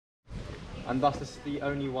and thus this is the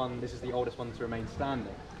only one, this is the oldest one to remain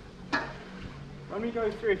standing. When we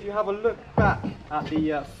go through, if you have a look back at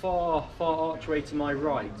the far archway to my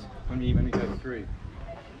right, when we go through,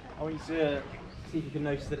 I want you to see if you can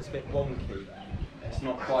notice that it's a bit wonky. It's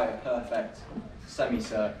not quite a perfect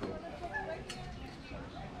semicircle.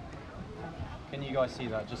 Can you guys see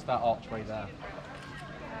that? Just that archway there.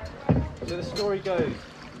 So the story goes, you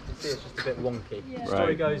can see it's just a bit wonky. Yeah. The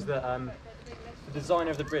story goes that the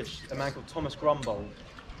designer of the bridge, a man called Thomas Grumbold,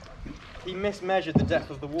 he mismeasured the depth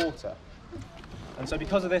of the water. And so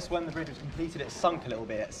because of this, when the bridge was completed, it sunk a little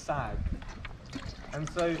bit, it sagged. And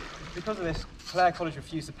so because of this, Clare College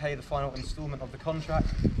refused to pay the final instalment of the contract,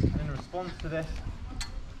 and in response to this,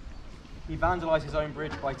 he vandalised his own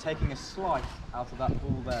bridge by taking a slice out of that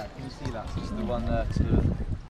wall there. Can you see that? It's just the one there to